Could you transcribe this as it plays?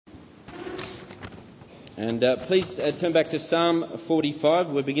And please turn back to Psalm 45.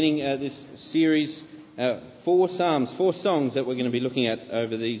 We're beginning this series, 4 songs that we're going to be looking at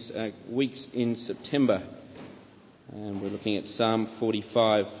over these weeks in September. And we're looking at Psalm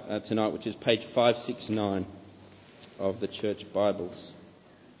 45 tonight, which is page 569 of the Church Bibles.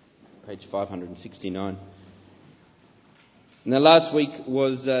 Page 569. Now, last week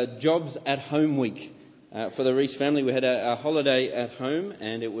was Jobs at Home Week. For the Reese family, we had a holiday at home,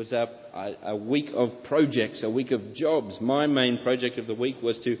 and it was a week of projects, a week of jobs. My main project of the week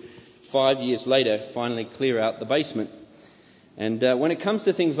was to, 5 years later, finally clear out the basement. And when it comes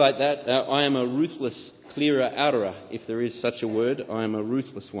to things like that, I am a ruthless clearer-outerer, if there is such a word. I am a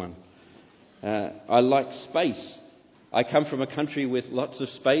ruthless one. I like space. I come from a country with lots of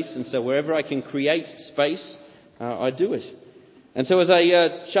space, and so wherever I can create space, I do it. And so as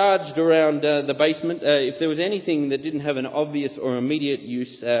I charged around the basement, if there was anything that didn't have an obvious or immediate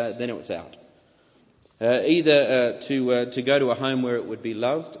use, then it was out. Either to go to a home where it would be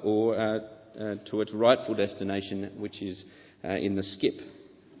loved, or to its rightful destination, which is in the skip.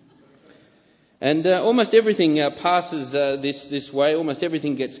 And almost everything passes this way. Almost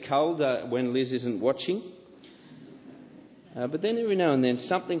everything gets culled when Liz isn't watching. But then every now and then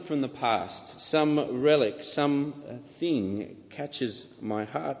something from the past, some relic, some thing catches my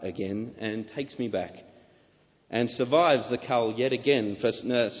heart again and takes me back and survives the cull yet again for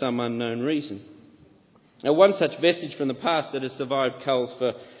some unknown reason. Now, one such vestige from the past that has survived culls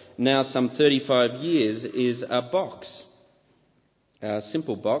for now some 35 years is a box. A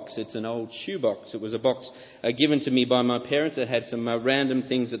simple box. It's an old shoebox. It was a box given to me by my parents. It had some random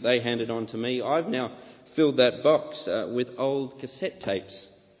things that they handed on to me. I've now filled that box with old cassette tapes.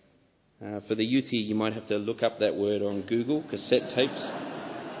 For the youth here, you might have to look up that word on Google, cassette tapes.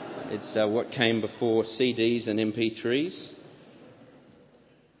 It's what came before CDs and MP3s.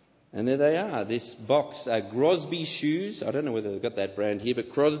 And there they are, this box, Crosby Shoes. I don't know whether they've got that brand here,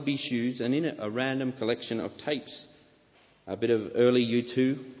 but Crosby Shoes, and in it a random collection of tapes. A bit of early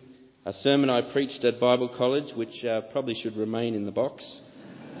U2, a sermon I preached at Bible College, which probably should remain in the box.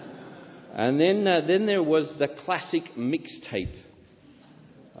 And then there was the classic mixtape.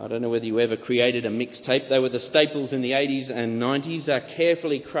 I don't know whether you ever created a mixtape. They were the staples in the 80s and 90s,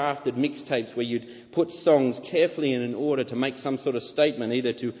 carefully crafted mixtapes where you'd put songs carefully in an order to make some sort of statement,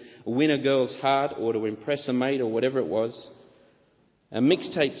 either to win a girl's heart or to impress a mate or whatever it was. And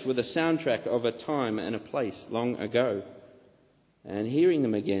mixtapes were the soundtrack of a time and a place long ago. And hearing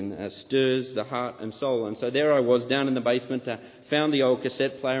them again stirs the heart and soul. And so there I was down in the basement, found the old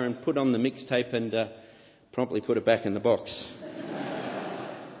cassette player and put on the mixtape and promptly put it back in the box.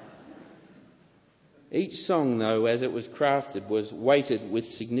 Each song, though, as it was crafted, was weighted with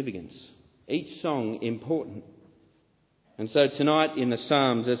significance. Each song important. And so tonight in the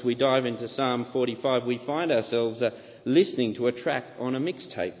Psalms, as we dive into Psalm 45, we find ourselves listening to a track on a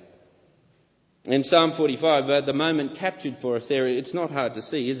mixtape. In Psalm 45, the moment captured for us there, it's not hard to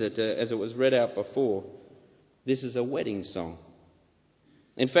see, is it, as it was read out before. This is a wedding song.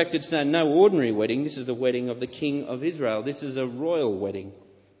 In fact, it's no ordinary wedding. This is the wedding of the King of Israel. This is a royal wedding.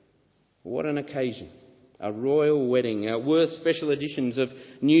 What an occasion. A royal wedding, worth special editions of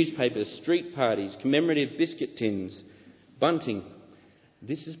newspapers, street parties, commemorative biscuit tins, bunting.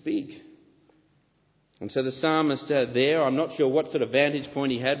 This is big. And so the psalmist there, I'm not sure what sort of vantage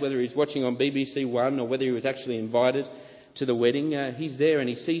point he had, whether he's watching on BBC One or whether he was actually invited to the wedding. He's there and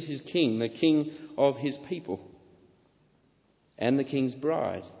he sees his king, the king of his people, and the king's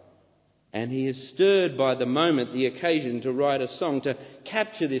bride. And he is stirred by the moment, the occasion, to write a song, to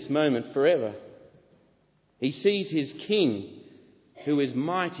capture this moment forever. He sees his king, who is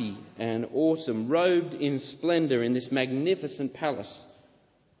mighty and awesome, robed in splendour in this magnificent palace.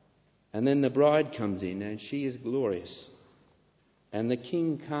 And then the bride comes in and she is glorious. And the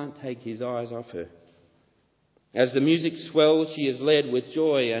king can't take his eyes off her. As the music swells, she is led with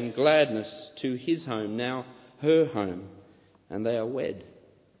joy and gladness to his home, now her home. And they are wed.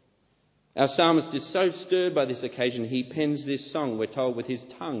 Our psalmist is so stirred by this occasion, he pens this song, we're told, with his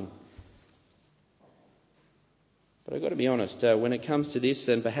tongue. But I've got to be honest, when it comes to this,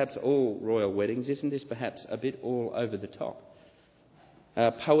 and perhaps all royal weddings, isn't this perhaps a bit all over the top?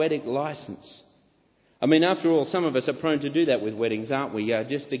 Poetic license. I mean, after all, some of us are prone to do that with weddings, aren't we?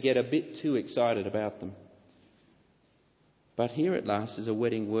 Just to get a bit too excited about them. But here at last is a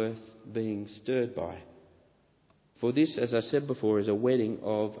wedding worth being stirred by. For this, as I said before, is a wedding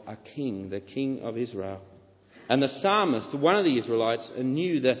of a king, the King of Israel. And the psalmist, one of the Israelites,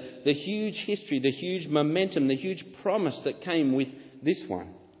 knew the huge history, the huge momentum, the huge promise that came with this one.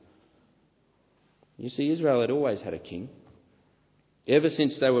 You see, Israel had always had a king. Ever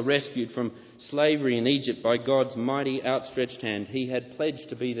since they were rescued from slavery in Egypt by God's mighty outstretched hand, he had pledged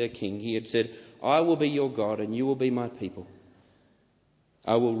to be their king. He had said, "I will be your God and you will be my people.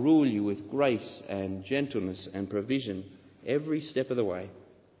 I will rule you with grace and gentleness and provision every step of the way."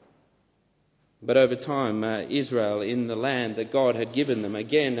 But over time, Israel, in the land that God had given them,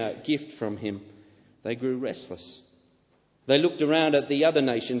 again a gift from him, they grew restless. They looked around at the other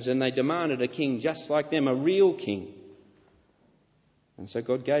nations and they demanded a king just like them, a real king. And so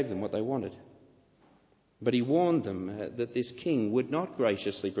God gave them what they wanted. But he warned them that this king would not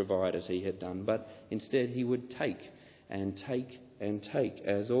graciously provide as he had done, but instead he would take and take and take,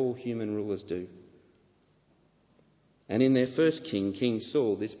 as all human rulers do. And in their first king, King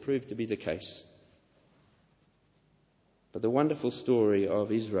Saul, this proved to be the case. But the wonderful story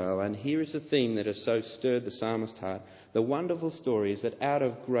of Israel, and here is the theme that has so stirred the psalmist's heart, the wonderful story is that out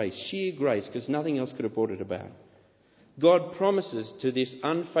of grace, sheer grace, because nothing else could have brought it about, God promises to this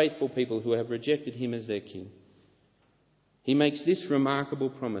unfaithful people who have rejected him as their king. He makes this remarkable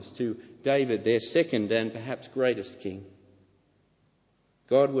promise to David, their second and perhaps greatest king.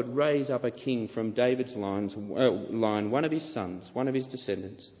 God would raise up a king from David's line, one of his sons, one of his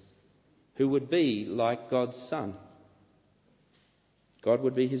descendants, who would be like God's son. God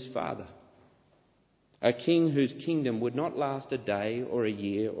would be his father. A king whose kingdom would not last a day or a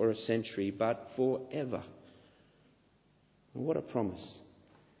year or a century, but forever. What a promise.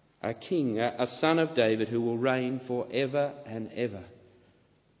 A king, a son of David who will reign forever and ever.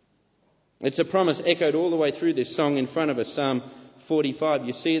 It's a promise echoed all the way through this song in front of us, Psalm 45.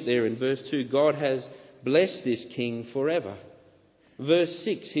 You see it there in verse 2. God has blessed this king forever. Verse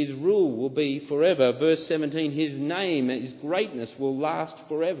 6, his rule will be forever. Verse 17, his name, his greatness will last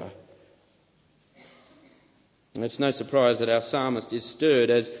forever. And it's no surprise that our psalmist is stirred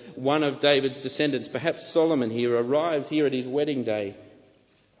as one of David's descendants, perhaps Solomon here, arrives here at his wedding day.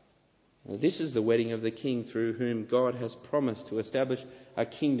 This is the wedding of the king through whom God has promised to establish a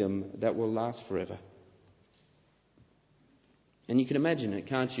kingdom that will last forever. And you can imagine it,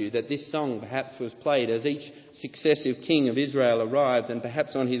 can't you, that this song perhaps was played as each successive king of Israel arrived, and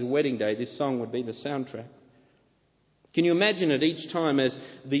perhaps on his wedding day this song would be the soundtrack. Can you imagine it each time as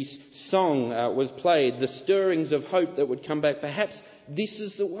this song was played, the stirrings of hope that would come back? Perhaps this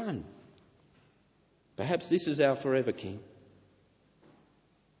is the one. Perhaps this is our forever king.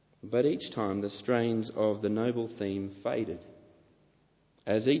 But each time the strains of the noble theme faded,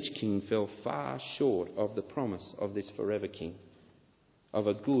 as each king fell far short of the promise of this forever king, of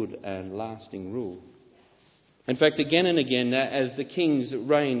a good and lasting rule. In fact, again and again, as the king's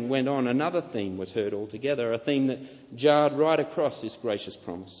reign went on, another theme was heard altogether, a theme that jarred right across this gracious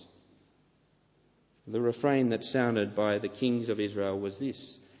promise. The refrain that sounded by the kings of Israel was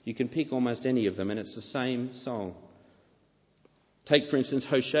this. You can pick almost any of them, and it's the same song. Take, for instance,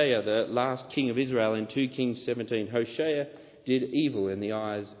 Hoshea, the last king of Israel in 2 Kings 17. Hoshea did evil in the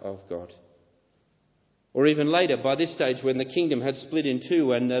eyes of God. Or even later, by this stage, when the kingdom had split in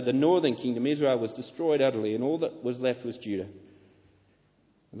two and the northern kingdom, Israel, was destroyed utterly, and all that was left was Judah.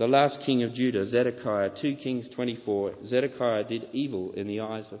 The last king of Judah, Zedekiah, 2 Kings 24, Zedekiah did evil in the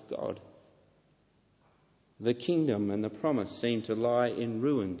eyes of God. The kingdom and the promise seemed to lie in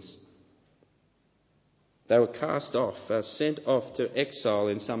ruins. They were cast off, sent off to exile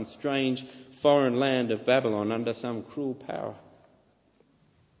in some strange foreign land of Babylon under some cruel power.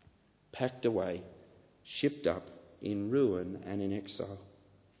 Packed away, shipped up in ruin and in exile.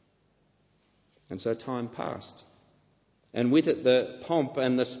 And so time passed. And with it the pomp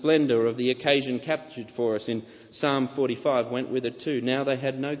and the splendour of the occasion captured for us in Psalm 45 went with it too. Now they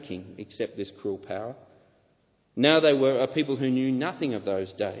had no king except this cruel power. Now they were a people who knew nothing of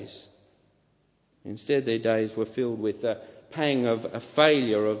those days. Instead, their days were filled with a pang of a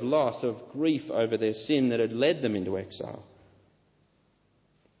failure, of loss, of grief over their sin that had led them into exile.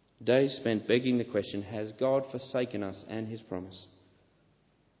 Days spent begging the question, has God forsaken us and his promise?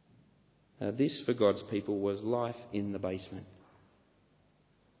 This, for God's people, was life in the basement.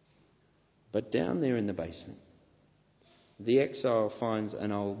 But down there in the basement, the exile finds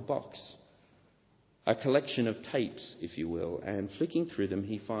an old box, a collection of tapes, if you will, and flicking through them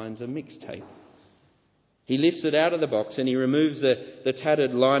he finds a mixtape. He lifts it out of the box and he removes the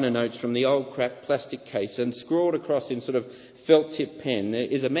tattered liner notes from the old cracked plastic case, and scrawled across in sort of felt-tip pen there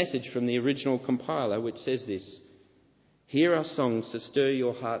is a message from the original compiler which says this: "Here are songs to stir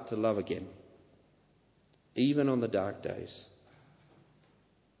your heart to love again, even on the dark days."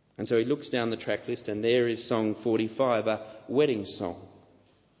 And so he looks down the track list and there is song 45, a wedding song.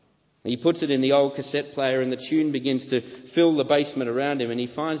 He puts it in the old cassette player and the tune begins to fill the basement around him, and he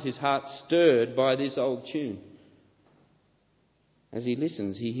finds his heart stirred by this old tune. As he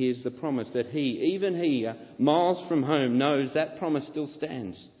listens, he hears the promise that even he, miles from home, knows that promise still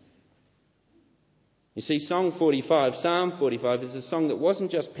stands. You see, Psalm 45 is a song that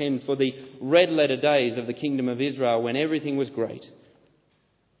wasn't just penned for the red-letter days of the kingdom of Israel when everything was great.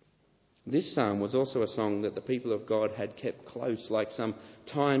 This psalm was also a song that the people of God had kept close, like some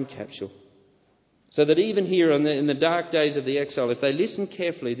time capsule. So that even here in the dark days of the exile, if they listened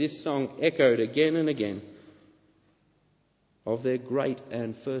carefully, this song echoed again and again of their great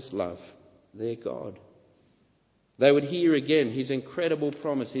and first love, their God. They would hear again his incredible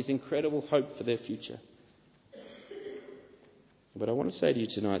promise, his incredible hope for their future. But I want to say to you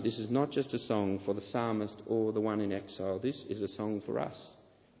tonight, this is not just a song for the psalmist or the one in exile. This is a song for us.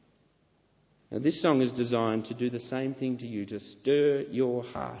 Now, this song is designed to do the same thing to you, to stir your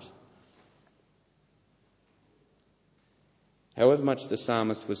heart. However much the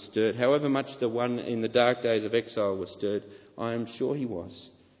psalmist was stirred, however much the one in the dark days of exile was stirred, I am sure he was.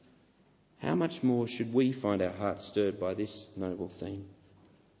 How much more should we find our hearts stirred by this noble theme?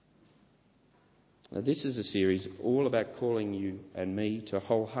 Now, this is a series all about calling you and me to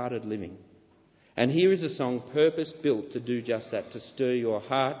wholehearted living. And here is a song purpose-built to do just that, to stir your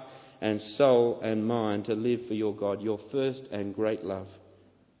heart and soul and mind to live for your God, your first and great love.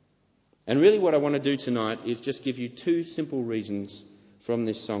 And really what I want to do tonight is just give you two simple reasons from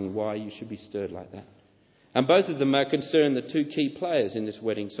this song why you should be stirred like that. And both of them are concern the two key players in this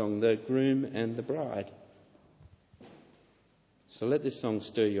wedding song, the groom and the bride. So let this song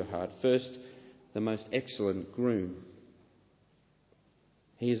stir your heart. First, the most excellent groom.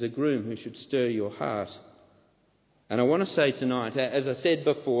 He is a groom who should stir your heart. And I want to say tonight, as I said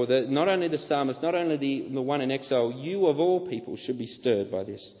before, that not only the psalmist, not only the one in exile, you of all people should be stirred by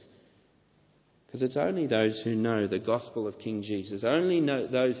this. Because it's only those who know the gospel of King Jesus,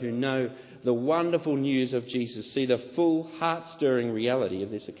 those who know the wonderful news of Jesus, see the full heart-stirring reality of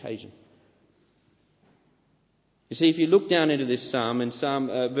this occasion. You see, if you look down into this psalm, in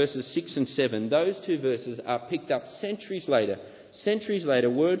verses 6 and 7, those two verses are picked up centuries later,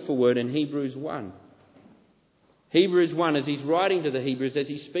 word for word in Hebrews 1. Hebrews 1, as he's writing to the Hebrews, as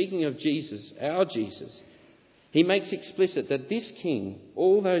he's speaking of Jesus, our Jesus, he makes explicit that this king,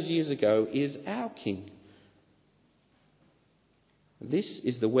 all those years ago, is our king. This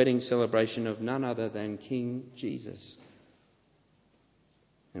is the wedding celebration of none other than King Jesus.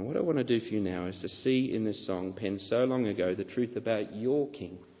 And what I want to do for you now is to see in this song, penned so long ago, the truth about your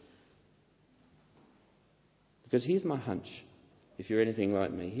king. Because here's my hunch, if you're anything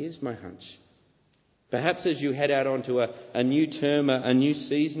like me, here's my hunch. Perhaps as you head out onto a new term, a new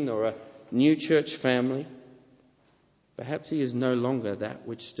season, or a new church family, perhaps he is no longer that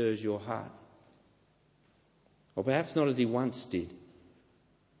which stirs your heart. Or perhaps not as he once did.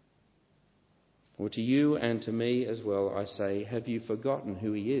 Or to you and to me as well, I say, have you forgotten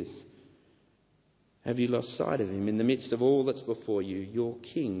who he is? Have you lost sight of him in the midst of all that's before you? Your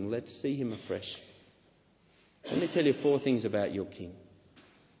king, let's see him afresh. Let me tell you 4 things about your king.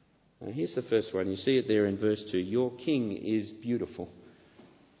 Now, here's the first one. You see it there in verse 2. Your king is beautiful.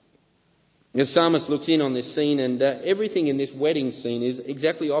 The psalmist looks in on this scene, and everything in this wedding scene is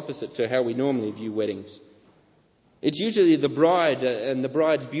exactly opposite to how we normally view weddings. It's usually the bride and the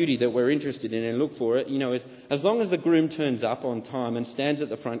bride's beauty that we're interested in and look for it. You know, as long as the groom turns up on time and stands at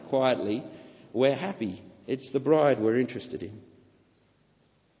the front quietly, we're happy. It's the bride we're interested in.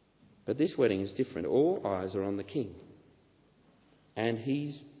 But this wedding is different. All eyes are on the king. And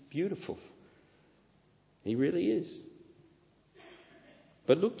he's beautiful. He really is.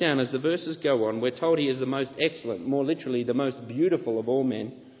 But look down as the verses go on. We're told he is the most excellent, more literally the most beautiful of all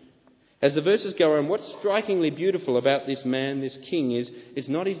men. As the verses go on, what's strikingly beautiful about this man, this king, is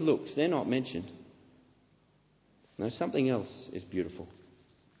not his looks. They're not mentioned. No, something else is beautiful.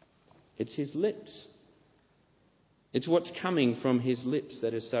 It's his lips. It's what's coming from his lips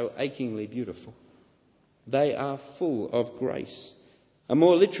that is so achingly beautiful. They are full of grace. And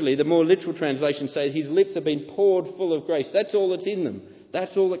more literally, the more literal translation says his lips have been poured full of grace. That's all that's in them.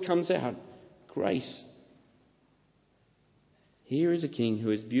 That's all that comes out. Grace. Here is a king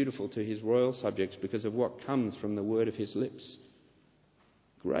who is beautiful to his royal subjects because of what comes from the word of his lips.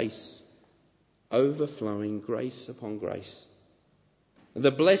 Grace. Overflowing grace upon grace.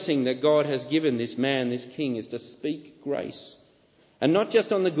 The blessing that God has given this man, this king, is to speak grace. And not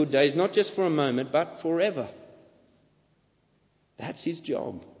just on the good days, not just for a moment, but forever. That's his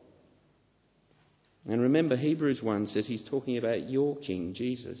job. And remember, Hebrews 1 says he's talking about your king,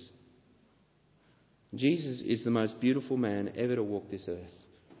 Jesus. Jesus is the most beautiful man ever to walk this earth.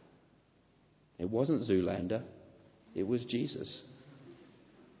 It wasn't Zoolander. It was Jesus.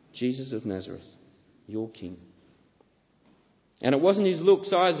 Jesus of Nazareth, your king. And it wasn't his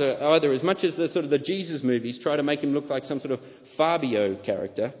looks either, as much as the sort of the Jesus movies try to make him look like some sort of Fabio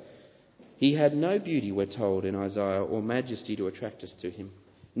character. He had no beauty, we're told in Isaiah, or majesty to attract us to him.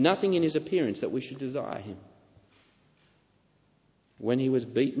 Nothing in his appearance that we should desire him. When he was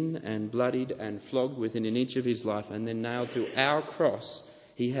beaten and bloodied and flogged within an inch of his life and then nailed to our cross,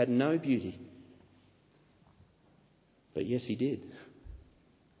 he had no beauty. But yes, he did.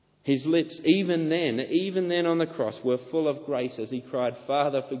 His lips, even then on the cross, were full of grace as he cried,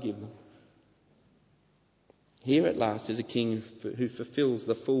 "Father, forgive them." Here at last is a king who fulfills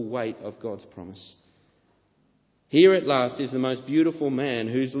the full weight of God's promise. Here at last is the most beautiful man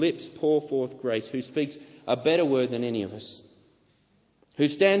whose lips pour forth grace, who speaks a better word than any of us, who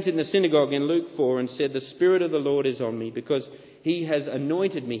stands in the synagogue in Luke 4 and said, "The Spirit of the Lord is on me because he has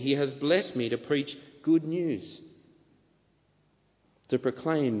anointed me, he has blessed me to preach good news, to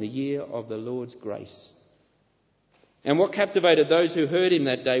proclaim the year of the Lord's grace." And what captivated those who heard him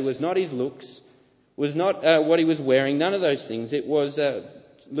that day was not his looks, was not what he was wearing, none of those things. It was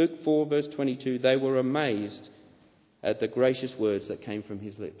Luke 4 verse 22, they were amazed at the gracious words that came from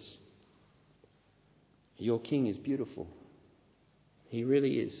his lips. Your king is beautiful. He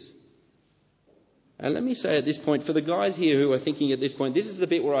really is. And let me say at this point, for the guys here who are thinking at this point, this is the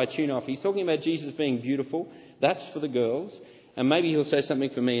bit where I tune off. He's talking about Jesus being beautiful. That's for the girls. And maybe he'll say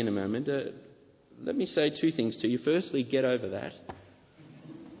something for me in a moment. Let me say two things to you. Firstly, get over that.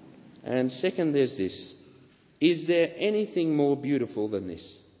 And second, there's this. Is there anything more beautiful than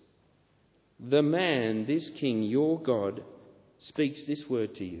this? The man, this king, your God, speaks this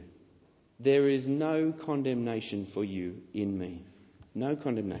word to you. There is no condemnation for you in me. No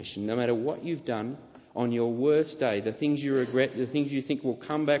condemnation. No matter what you've done on your worst day, the things you regret, the things you think will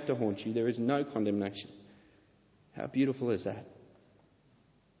come back to haunt you, there is no condemnation. How beautiful is that?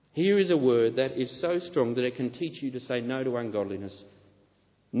 Here is a word that is so strong that it can teach you to say no to ungodliness.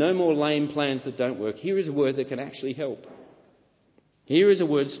 No more lame plans that don't work. Here is a word that can actually help. Here is a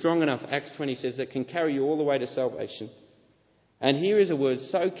word strong enough, Acts 20 says, that can carry you all the way to salvation. And here is a word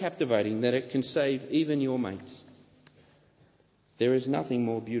so captivating that it can save even your mates. There is nothing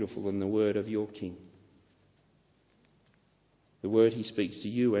more beautiful than the word of your King. The word he speaks to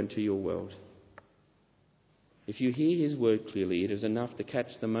you and to your world. If you hear his word clearly, it is enough to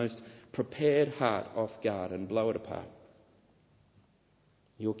catch the most prepared heart off guard and blow it apart.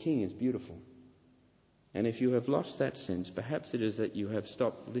 Your King is beautiful. And if you have lost that sense, perhaps it is that you have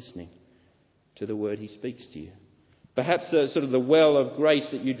stopped listening to the word he speaks to you. Perhaps sort of the well of grace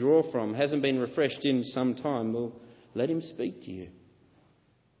that you draw from hasn't been refreshed in some time. Well, let him speak to you.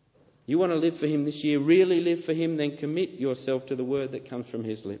 You want to live for him this year, really live for him, then commit yourself to the word that comes from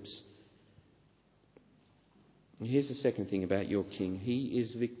his lips. And here's the second thing about your King. He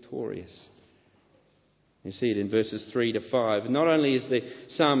is victorious. You see it in verses 3 to 5. Not only is the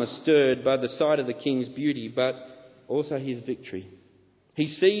psalmist stirred by the sight of the king's beauty, but also his victory. He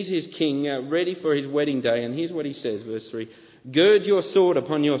sees his king ready for his wedding day, and here's what he says, verse 3. Gird your sword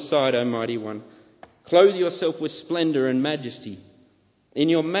upon your side, O mighty one. Clothe yourself with splendour and majesty. In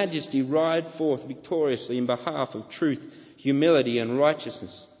your majesty ride forth victoriously in behalf of truth, humility and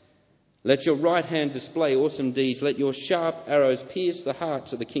righteousness. Let your right hand display awesome deeds. Let your sharp arrows pierce the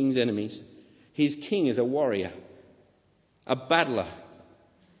hearts of the king's enemies. His king is a warrior, a battler,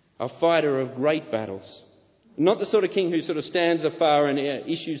 a fighter of great battles. Not the sort of king who sort of stands afar and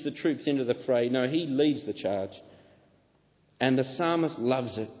issues the troops into the fray. No, he leads the charge. And the psalmist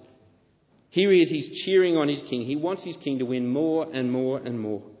loves it. Here he is, he's cheering on his king. He wants his king to win more and more and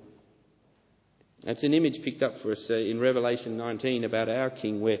more. That's an image picked up for us in Revelation 19 about our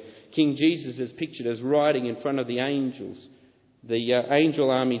king, where King Jesus is pictured as riding in front of the angels, the angel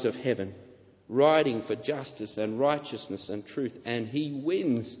armies of heaven, riding for justice and righteousness and truth, and he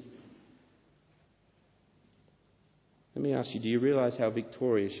wins. Let me ask you, do you realise how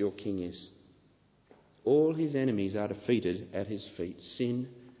victorious your king is? All his enemies are defeated at his feet. Sin,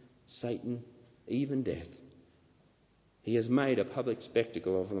 Satan, even death. He has made a public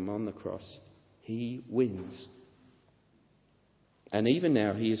spectacle of them on the cross. He wins. And even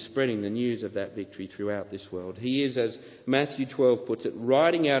now he is spreading the news of that victory throughout this world. He is, as Matthew 12 puts it,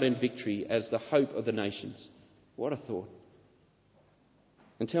 riding out in victory as the hope of the nations. What a thought.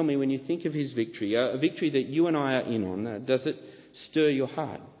 And tell me, when you think of his victory, a victory that you and I are in on, does it stir your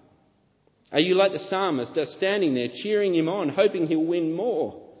heart? Are you like the psalmist, standing there cheering him on, hoping he'll win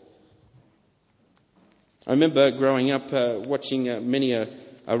more? I remember growing up watching many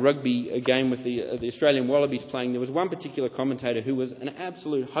a rugby game with the Australian Wallabies playing. There was one particular commentator who was an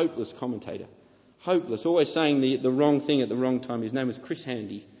absolute hopeless commentator. Hopeless, always saying the wrong thing at the wrong time. His name was Chris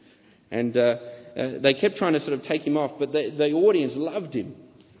Handy. And they kept trying to sort of take him off, but the audience loved him.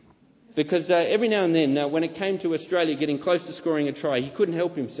 Because every now and then, when it came to Australia getting close to scoring a try, he couldn't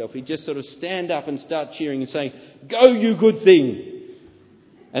help himself. He'd just sort of stand up and start cheering and saying, "Go, you good thing!"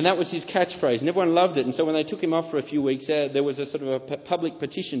 And that was his catchphrase, and everyone loved it. And so when they took him off for a few weeks, there was a sort of a public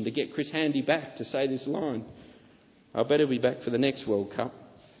petition to get Chris Handy back to say this line. I bet he'll be back for the next World Cup.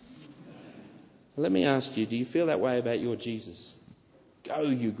 Let me ask you, do you feel that way about your Jesus? Go,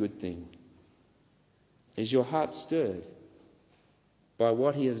 you good thing. Is your heart stirred by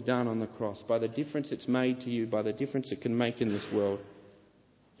what he has done on the cross, by the difference it's made to you, by the difference it can make in this world?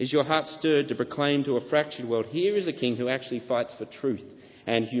 Is your heart stirred to proclaim to a fractured world, here is a king who actually fights for truth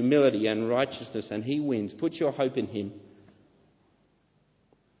and humility and righteousness, and he wins. Put your hope in him.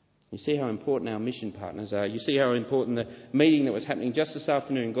 You see how important our mission partners are. You see how important the meeting that was happening just this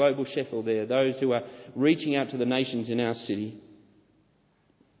afternoon, Global Sheffield there, those who are reaching out to the nations in our city.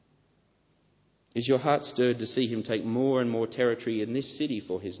 Is your heart stirred to see him take more and more territory in this city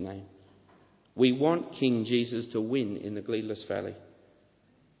for his name? We want King Jesus to win in the Gleadless Valley,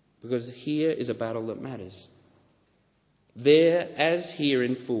 because here is a battle that matters. There, as here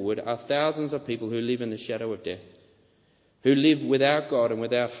in Fulwood, are thousands of people who live in the shadow of death, who live without God and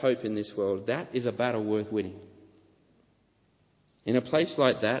without hope in this world. That is a battle worth winning. In a place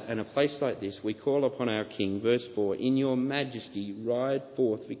like that and a place like this, we call upon our King, verse 4, "In your majesty ride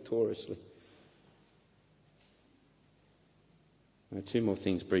forth victoriously." Now, two more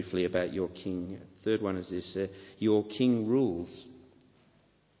things briefly about your King. Third one is this, your King rules.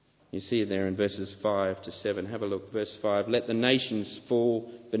 You see it there in verses 5 to 7. Have a look. Verse 5. "Let the nations fall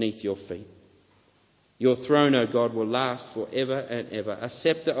beneath your feet. Your throne, O God, will last forever and ever. A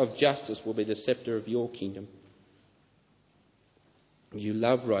sceptre of justice will be the sceptre of your kingdom. You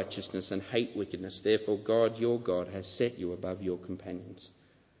love righteousness and hate wickedness. Therefore, God, your God, has set you above your companions."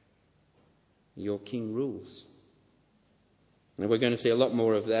 Your King rules. And we're going to see a lot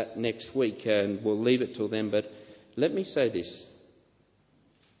more of that next week, and we'll leave it till then. But let me say this.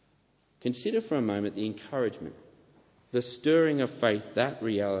 Consider for a moment the encouragement, the stirring of faith, that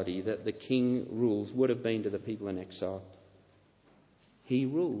reality that the King rules would have been to the people in exile. He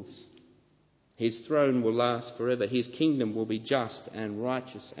rules. His throne will last forever. His kingdom will be just and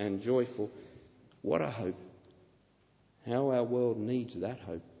righteous and joyful. What a hope. How our world needs that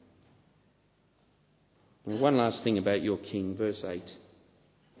hope. And one last thing about your King, verse 8.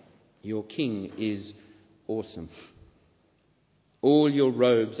 Your King is awesome. All your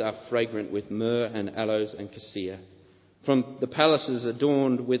robes are fragrant with myrrh and aloes and cassia. From the palaces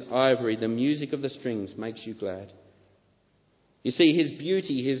adorned with ivory, the music of the strings makes you glad. You see, his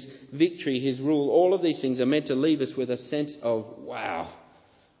beauty, his victory, his rule, all of these things are meant to leave us with a sense of wow.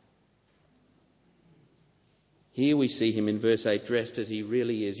 Here we see him in verse 8 dressed as he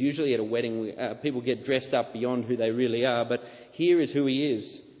really is. Usually at a wedding, people get dressed up beyond who they really are, but here is who he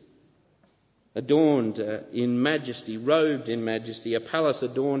is. Adorned in majesty, robed in majesty, a palace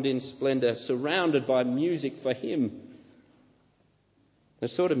adorned in splendour, surrounded by music for him. The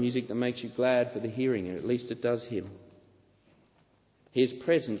sort of music that makes you glad for the hearing, or at least it does him. His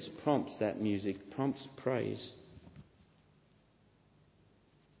presence prompts that music, prompts praise.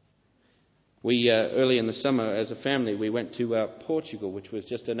 We, early in the summer as a family, we went to Portugal, which was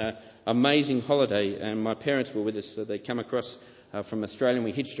just an amazing holiday, and my parents were with us, so they come across from Australia, and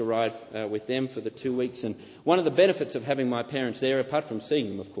we hitched a ride with them for the 2 weeks. And one of the benefits of having my parents there, apart from seeing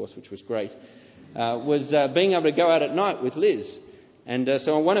them, of course, which was great, was being able to go out at night with Liz. And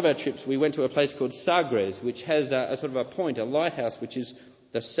so on one of our trips, we went to a place called Sagres, which has a sort of a point, a lighthouse, which is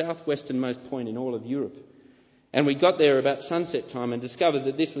the southwesternmost point in all of Europe. And we got there about sunset time and discovered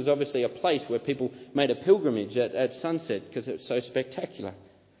that this was obviously a place where people made a pilgrimage at sunset because it was so spectacular.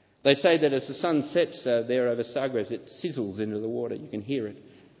 They say that as the sun sets there over Sagres, it sizzles into the water. You can hear it.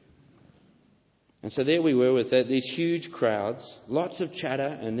 And so there we were with these huge crowds, lots of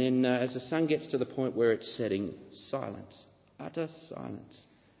chatter, and then as the sun gets to the point where it's setting, silence, utter silence.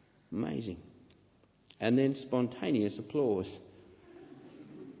 Amazing. And then spontaneous applause.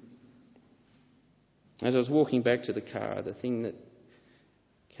 As I was walking back to the car, the thing that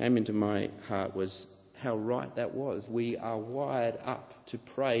came into my heart was how right that was. We are wired up to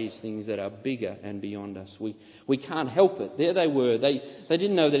praise things that are bigger and beyond us. We can't help it. There they were. They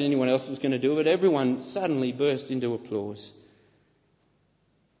didn't know that anyone else was going to do it. Everyone suddenly burst into applause.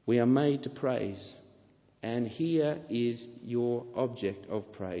 We are made to praise. And here is your object of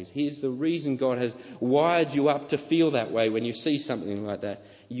praise. Here's the reason God has wired you up to feel that way when you see something like that.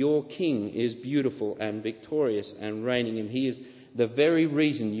 Your King is beautiful and victorious and reigning, and he is the very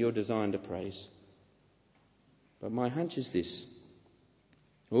reason you're designed to praise. But my hunch is this.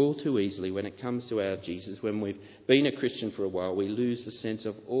 All too easily, when it comes to our Jesus, when we've been a Christian for a while, we lose the sense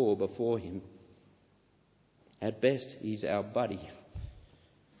of awe before him. At best, he's our buddy.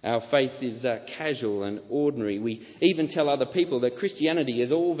 Our faith is casual and ordinary. We even tell other people that Christianity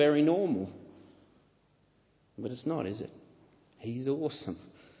is all very normal. But it's not, is it? He's awesome.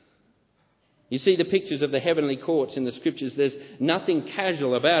 You see the pictures of the heavenly courts in the scriptures. There's nothing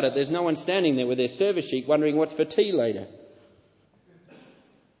casual about it. There's no one standing there with their service sheet wondering what's for tea later.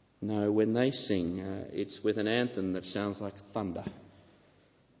 No, when they sing, it's with an anthem that sounds like thunder.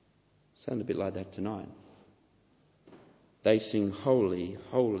 Sounds a bit like that tonight. They sing, "Holy,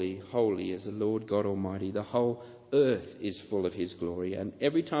 holy, holy is the Lord God Almighty. The whole earth is full of his glory." And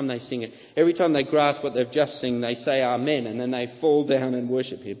every time they sing it, every time they grasp what they've just sung, they say amen, and then they fall down and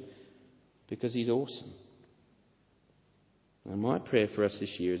worship him because he's awesome. And my prayer for us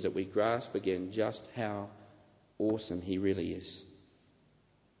this year is that we grasp again just how awesome he really is.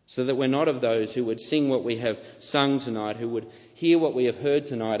 So that we're not of those who would sing what we have sung tonight, who would hear what we have heard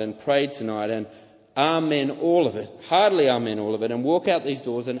tonight and prayed tonight and amen all of it, hardly amen all of it, and walk out these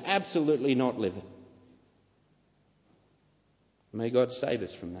doors and absolutely not live it. May God save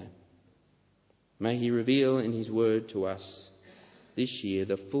us from that. May he reveal in his word to us this year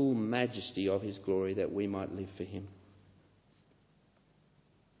the full majesty of his glory, that we might live for him.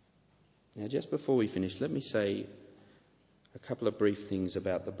 Now, just before we finish, let me say a couple of brief things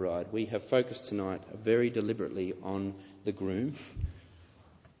about the bride. We have focused tonight very deliberately on the groom.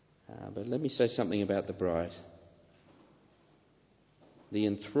 But let me say something about the bride. The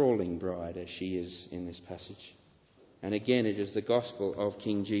enthralling bride, as she is in this passage. And again, it is the gospel of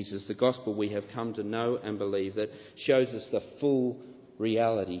King Jesus, the gospel we have come to know and believe, that shows us the full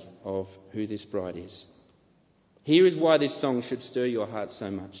reality of who this bride is. Here is why this song should stir your heart so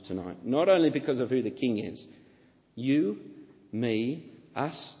much tonight. Not only because of who the King is. You, me,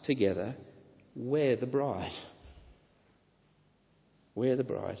 us together, we're the bride. We're the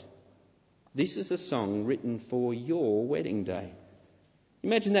bride. This is a song written for your wedding day.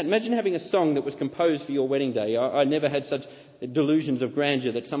 Imagine that. Imagine having a song that was composed for your wedding day. I never had such delusions of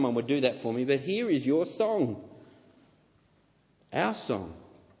grandeur that someone would do that for me. But here is your song. Our song.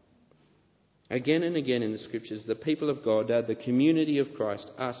 Again and again in the scriptures, the people of God, the community of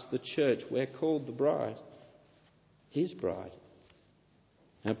Christ, us, the church, we're called the bride. His bride.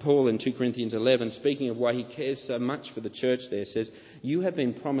 Now, Paul in 2 Corinthians 11, speaking of why he cares so much for the church there, says, "You have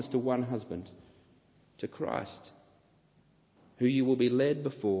been promised to one husband, to Christ, who you will be led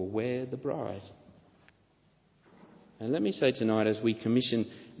before. We're the bride." And let me say tonight, as we commission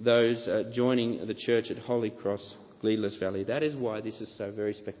those joining the church at Holy Cross, Gleadless Valley, that is why this is so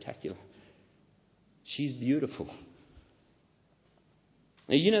very spectacular. She's beautiful.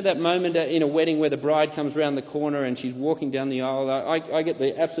 You know that moment in a wedding where the bride comes round the corner and she's walking down the aisle? I get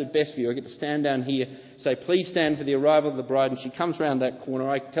the absolute best view. I get to stand down here, say, "Please stand for the arrival of the bride." And she comes round that corner.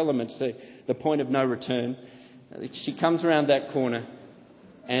 I tell them it's the point of no return. She comes around that corner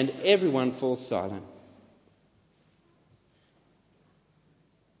and everyone falls silent.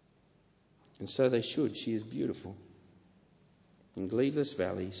 And so they should. She is beautiful. In Gleadless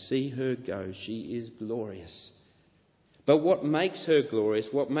Valley, see her go. She is glorious. But what makes her glorious,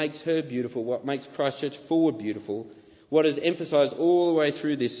 what makes her beautiful, what makes Christchurch Forward beautiful, what is emphasised all the way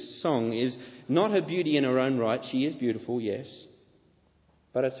through this song is not her beauty in her own right. She is beautiful, yes.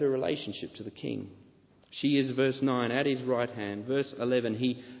 But it's her relationship to the King. She is, verse 9, at his right hand. Verse 11,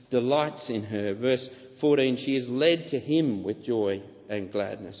 he delights in her. Verse 14, she is led to him with joy and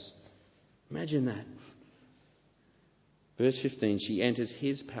gladness. Imagine that. Verse 15, she enters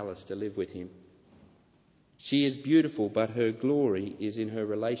his palace to live with him. She is beautiful, but her glory is in her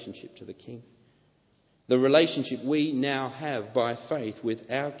relationship to the King. The relationship we now have by faith with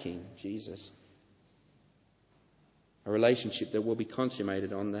our King, Jesus. A relationship that will be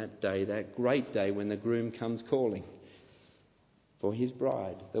consummated on that day, that great day when the groom comes calling for his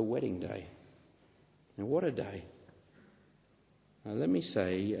bride, the wedding day. And what a day. Now, let me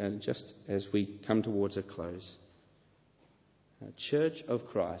say, just as we come towards a close, Church of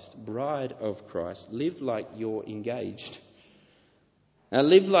Christ, bride of Christ, live like you're engaged. Now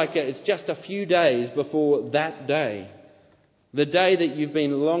live like it's just a few days before that day. The day that you've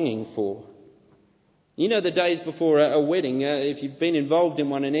been longing for. You know, the days before a wedding, if you've been involved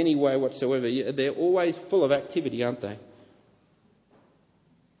in one in any way whatsoever, they're always full of activity, aren't they?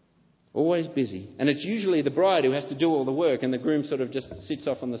 Always busy. And it's usually the bride who has to do all the work and the groom sort of just sits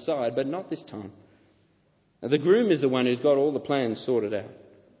off on the side, but not this time. The groom is the one who's got all the plans sorted out.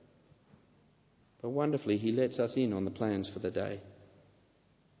 But wonderfully, he lets us in on the plans for the day.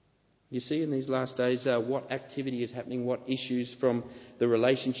 You see in these last days what activity is happening, what issues from the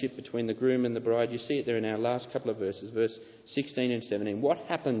relationship between the groom and the bride. You see it there in our last couple of verses, verse 16 and 17. What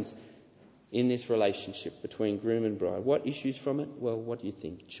happens in this relationship between groom and bride? What issues from it? Well, what do you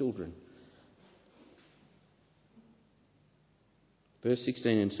think? Children. Verse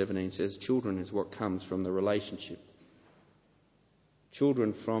 16 and 17 says children is what comes from the relationship.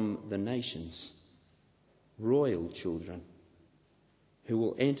 Children from the nations. Royal children who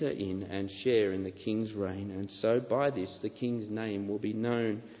will enter in and share in the king's reign. And so by this the king's name will be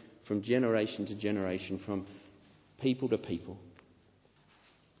known from generation to generation, from people to people.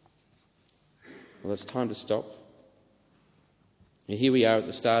 Well, it's time to stop. And here we are at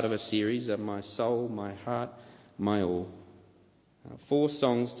the start of a series of My Soul, My Heart, My All. 4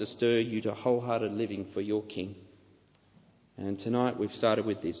 songs to stir you to wholehearted living for your King. And tonight we've started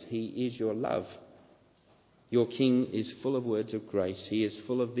with this. He is your love. Your King is full of words of grace. He is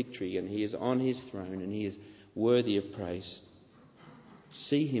full of victory, and he is on his throne, and he is worthy of praise.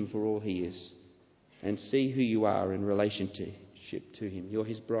 See him for all he is, and see who you are in relationship to him. You're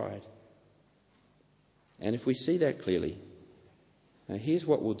his bride. And if we see that clearly, now here's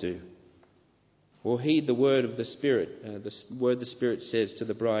what we'll do. We'll heed the word of the Spirit, the word the Spirit says to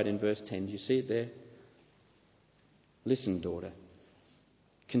the bride in verse 10. Do you see it there? Listen, daughter.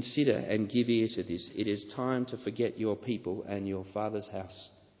 Consider and give ear to this. It is time to forget your people and your father's house.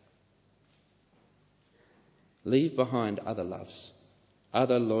 Leave behind other loves,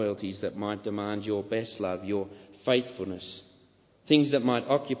 other loyalties that might demand your best love, your faithfulness, things that might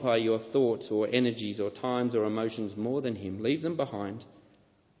occupy your thoughts or energies or times or emotions more than him. Leave them behind.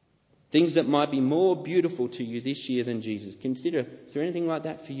 Things that might be more beautiful to you this year than Jesus. Consider, is there anything like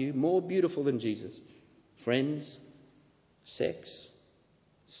that for you? More beautiful than Jesus? Friends? Sex?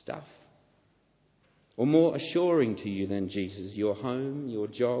 Stuff? Or more assuring to you than Jesus? Your home, your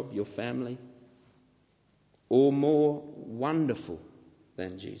job, your family? Or more wonderful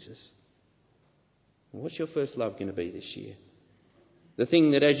than Jesus? What's your first love going to be this year? The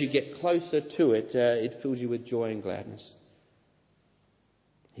thing that as you get closer to it, it fills you with joy and gladness.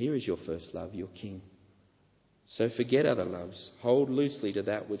 Here is your first love, your King. So forget other loves. Hold loosely to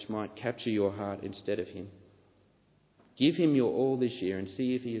that which might capture your heart instead of him. Give him your all this year and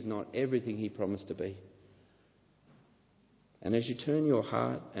see if he is not everything he promised to be. And as you turn your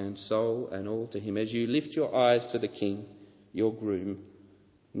heart and soul and all to him, as you lift your eyes to the King, your groom,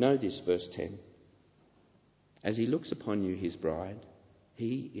 know this, verse 10. As he looks upon you, his bride,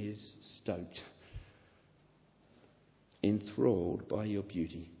 he is stoked, enthralled by your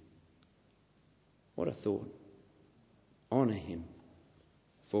beauty. What a thought. Honour him,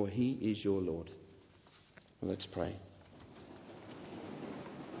 for he is your Lord. Let's pray.